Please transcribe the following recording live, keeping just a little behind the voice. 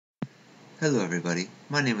Hello everybody,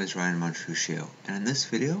 my name is Ryan Montrucchio, and in this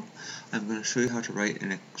video I'm going to show you how to write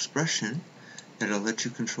an expression that will let you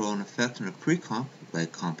control an effect in a preComp,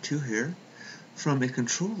 like comp2 here, from a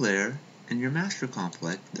control layer in your master comp,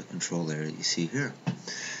 like the control layer that you see here.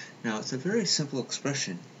 Now it's a very simple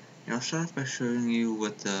expression, and I'll start off by showing you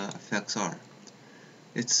what the effects are.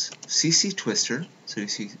 It's CC twister, so you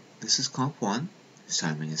see this is comp1, whose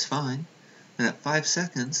timing is fine, and at 5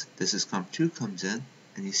 seconds this is comp2 comes in,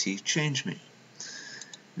 and you see change me.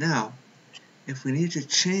 Now, if we need to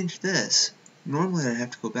change this, normally I'd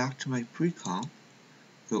have to go back to my preComp,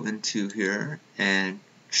 go into here and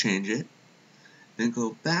change it, then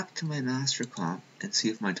go back to my master comp and see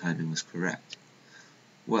if my timing was correct.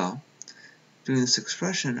 Well, doing this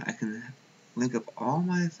expression, I can link up all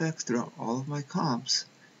my effects throughout all of my comps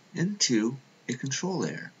into a control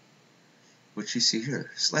layer, which you see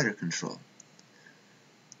here, slider control.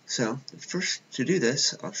 So, first to do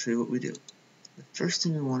this, I'll show you what we do. The first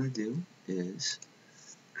thing we want to do is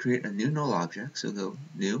create a new null object. So go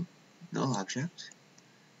new, null object,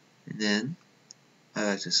 and then I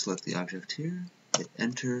like to select the object here, hit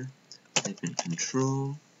enter, type in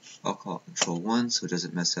control. I'll call it control1 so it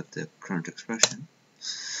doesn't mess up the current expression.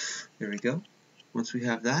 There we go. Once we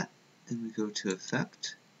have that, then we go to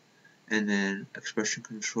effect, and then expression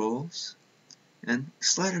controls, and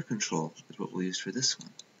slider control is what we'll use for this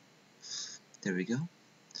one. There we go.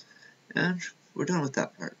 And we're done with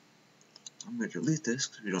that part. I'm going to delete this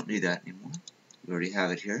because we don't need that anymore. We already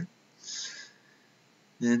have it here.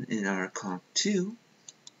 Then in our comp2,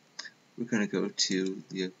 we're going to go to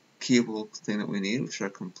the keyable thing that we need, which is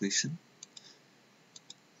our completion,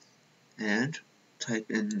 and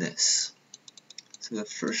type in this. So the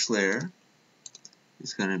first layer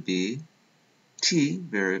is going to be t,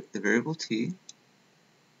 the variable t,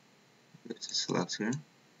 let's select here,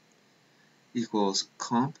 equals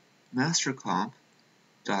comp master comp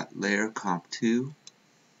dot layer comp2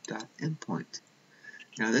 dot inPoint.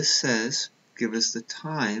 Now this says give us the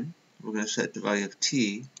time. We're going to set the value of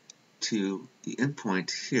t to the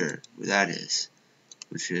inPoint here, where that is,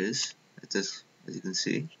 which is at this, as you can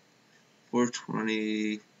see,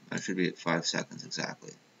 420. That should be at 5 seconds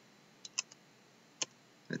exactly.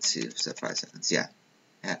 Let's see if it's at 5 seconds. Yeah,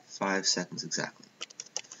 at 5 seconds exactly.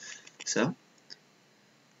 So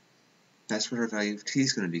that's what our value of t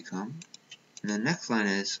is going to become. And the next line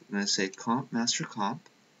is, we're going to say comp master comp,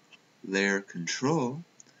 layer control,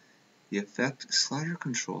 the effect slider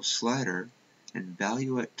control slider, and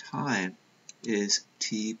valueAtTime is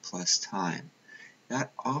t plus time.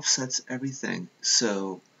 That offsets everything,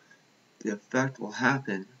 so the effect will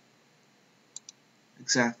happen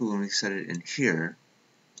exactly when we set it in here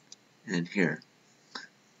and here.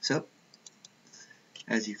 So,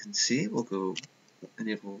 as you can see, we'll go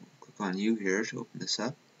enable, click on U here to open this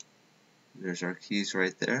up. There's our keys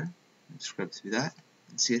right there, and scrub through that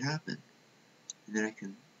and see it happen. And then I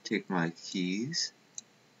can take my keys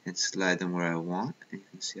and slide them where I want, and you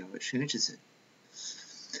can see how it changes it.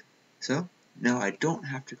 So now I don't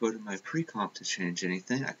have to go to my preComp to change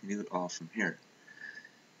anything. I can do it all from here.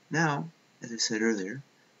 Now, as I said earlier,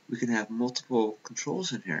 we can have multiple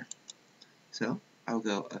controls in here. So I'll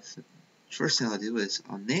go, first thing I'll do is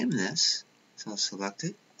I'll name this, so I'll select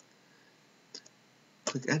it,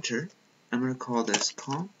 click enter. I'm going to call this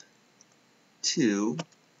comp2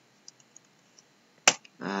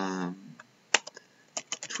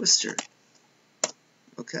 twister.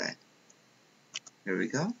 Okay, there we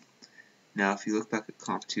go. Now if you look back at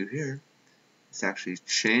comp2 here, it's actually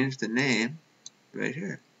changed the name right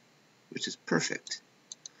here, which is perfect.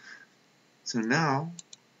 So now,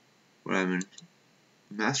 when I'm in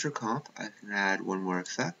master comp, I can add one more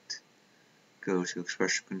effect. Go to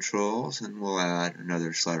expression controls, and we'll add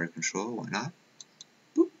another slider control. Why not?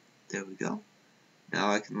 Boop. There we go.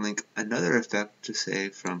 Now I can link another effect to say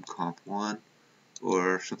from comp1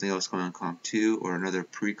 or something else going on comp2 or another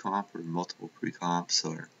preComp or multiple preComps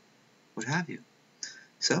or what have you.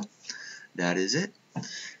 So that is it.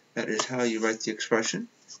 That is how you write the expression,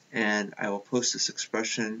 and I will post this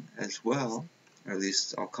expression as well, or at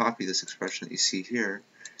least I'll copy this expression that you see here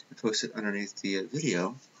and post it underneath the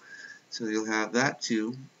video, so you'll have that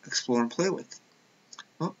to explore and play with.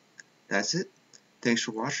 Well, that's it. Thanks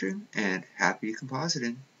for watching, and happy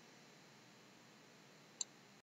compositing.